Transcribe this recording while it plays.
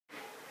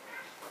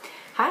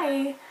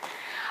Hi!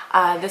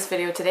 This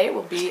video today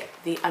will be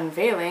the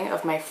unveiling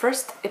of my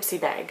first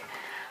Ipsy bag.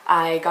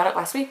 I got it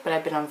last week, but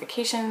I've been on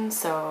vacation,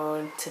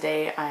 so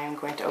today I'm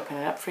going to open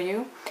it up for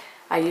you.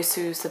 I used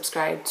to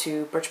subscribe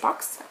to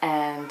Birchbox,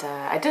 and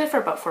I did it for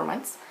about 4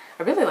 months.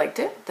 I really liked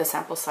it. The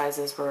sample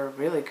sizes were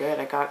really good.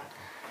 I got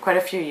quite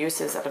a few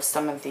uses out of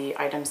some of the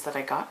items that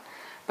I got,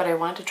 but I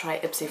wanted to try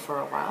Ipsy for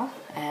a while,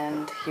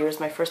 and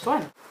here's my first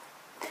one.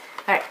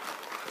 Alright,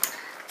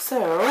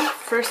 so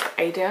first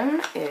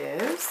item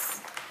is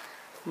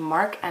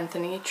Marc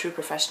Anthony True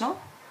Professional,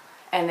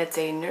 and it's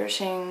a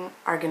Nourishing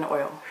Argan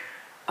oil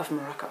of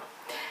Morocco.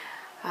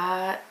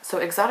 So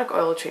exotic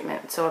oil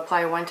treatment, so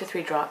apply 1 to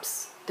 3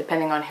 drops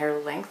depending on hair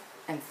length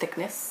and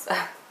thickness,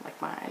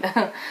 like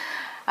mine,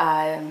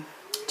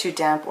 to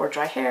damp or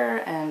dry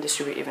hair and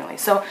distribute evenly.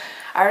 So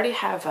I already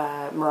have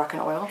Moroccan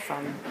oil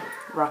from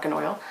Moroccan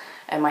Oil,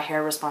 and my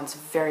hair responds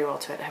very well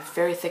to it. I have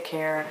very thick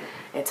hair,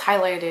 it's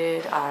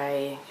highlighted,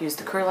 I use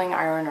the curling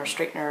iron or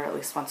straightener at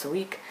least once a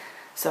week,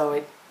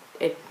 so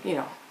you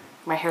know,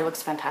 my hair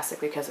looks fantastic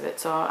because of it.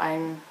 So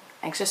I'm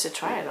anxious to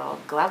try it. I'll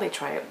gladly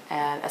try it,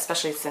 and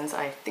especially since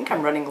I think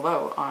I'm running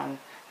low on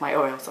my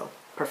oil, so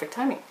perfect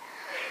timing.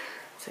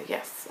 So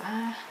yes,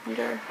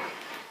 wonder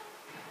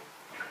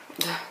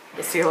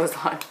the seal is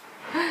on.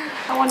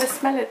 I want to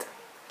smell it.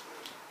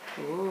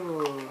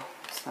 Ooh,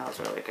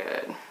 smells really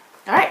good.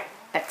 All right,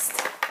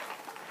 next.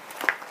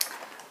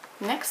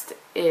 Next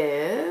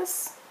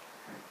is,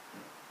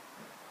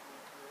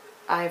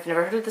 I've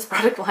never heard of this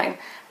product line,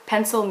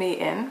 Pencil Me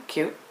In,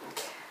 cute,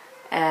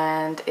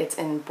 and it's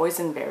in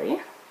Boysenberry,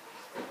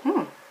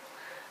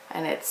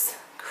 and it's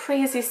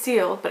crazy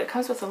sealed, but it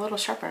comes with a little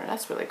sharpener.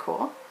 That's really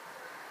cool.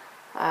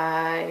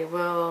 I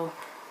will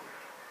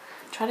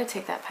try to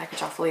take that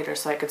package off later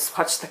so I could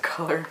swatch the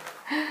color.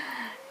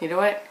 You know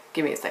what?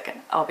 Give me a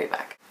second. I'll be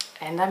back.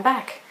 And I'm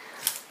back.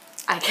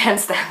 I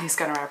can't stand these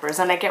kind of wrappers,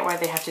 and I get why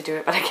they have to do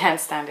it, but I can't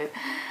stand it.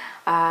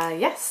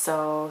 Yes,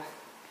 so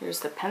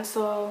here's the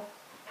pencil.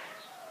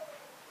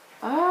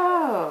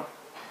 Oh,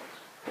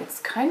 it's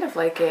kind of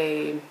like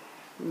a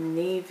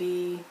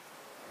navy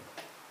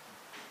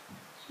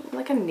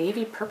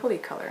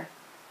purpley color.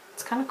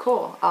 It's kind of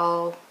cool.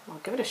 I'll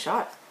give it a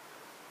shot.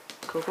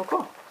 Cool, cool,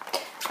 cool.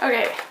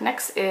 Okay,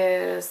 next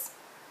is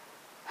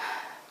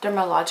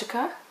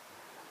Dermalogica,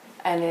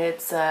 and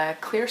it's a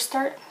Clear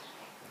Start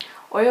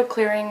Oil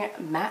Clearing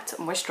Matte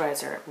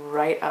Moisturizer,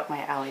 right up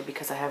my alley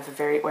because I have a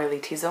very oily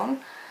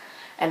T-zone.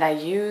 And I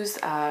use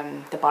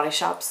the Body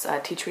Shop's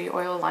tea tree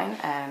oil line,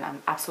 and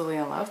I'm absolutely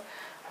in love,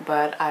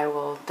 but I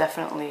will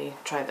definitely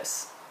try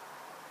this.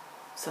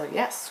 So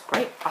yes,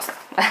 great, awesome.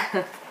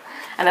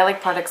 And I like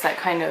products that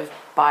kind of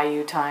buy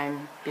you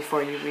time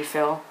before you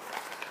refill.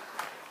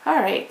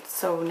 Alright,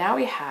 so now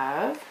we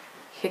have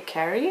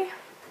Hikari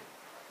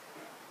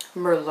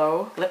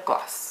Merlot lip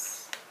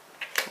gloss.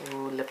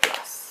 Ooh, lip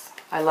gloss.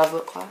 I love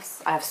lip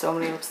gloss. I have so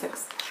many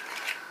lipsticks.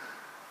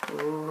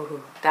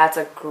 Ooh, that's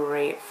a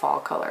great fall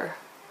color.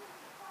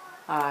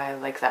 I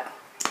like that.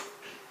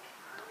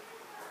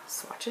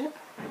 Swatch it.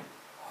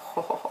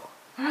 Oh,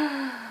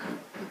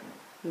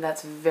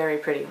 that's very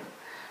pretty,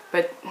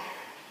 but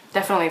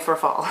definitely for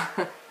fall.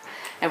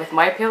 And with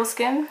my pale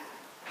skin,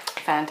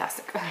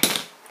 fantastic.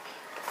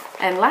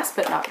 And last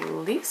but not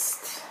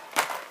least,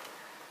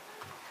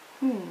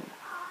 let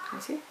me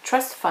see,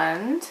 Trust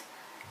Fund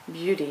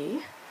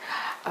Beauty.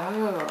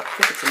 Oh, I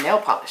think it's a nail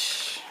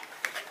polish.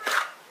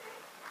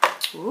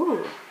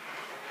 Ooh,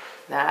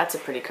 that's a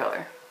pretty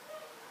color.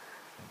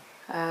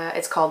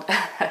 It's called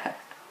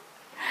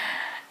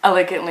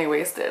Elegantly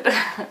Wasted.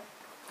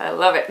 I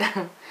love it.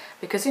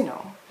 Because, you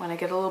know, when I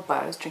get a little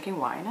buzz drinking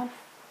wine, I'm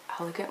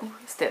elegantly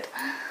wasted.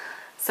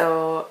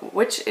 So,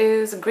 which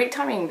is great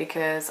timing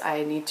because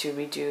I need to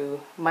redo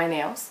my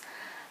nails.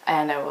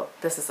 And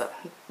this is a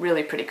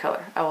really pretty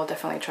color. I will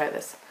definitely try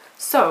this.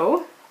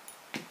 So,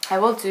 I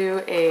will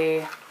do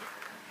I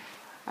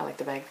like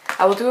the bag.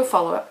 I will do a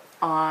follow-up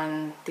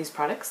on these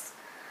products.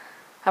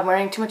 I'm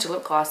wearing too much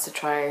lip gloss to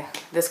try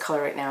this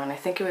color right now, and I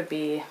think it would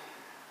be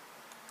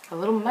a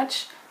little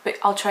much, but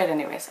I'll try it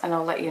anyways, and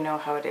I'll let you know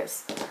how it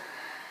is.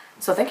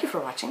 So thank you for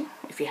watching.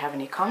 If you have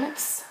any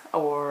comments,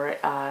 or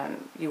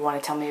you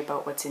want to tell me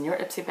about what's in your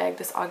Ipsy bag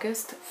this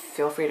August,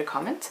 feel free to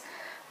comment,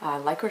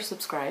 like or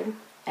subscribe,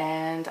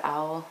 and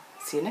I'll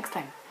see you next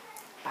time.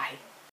 Bye.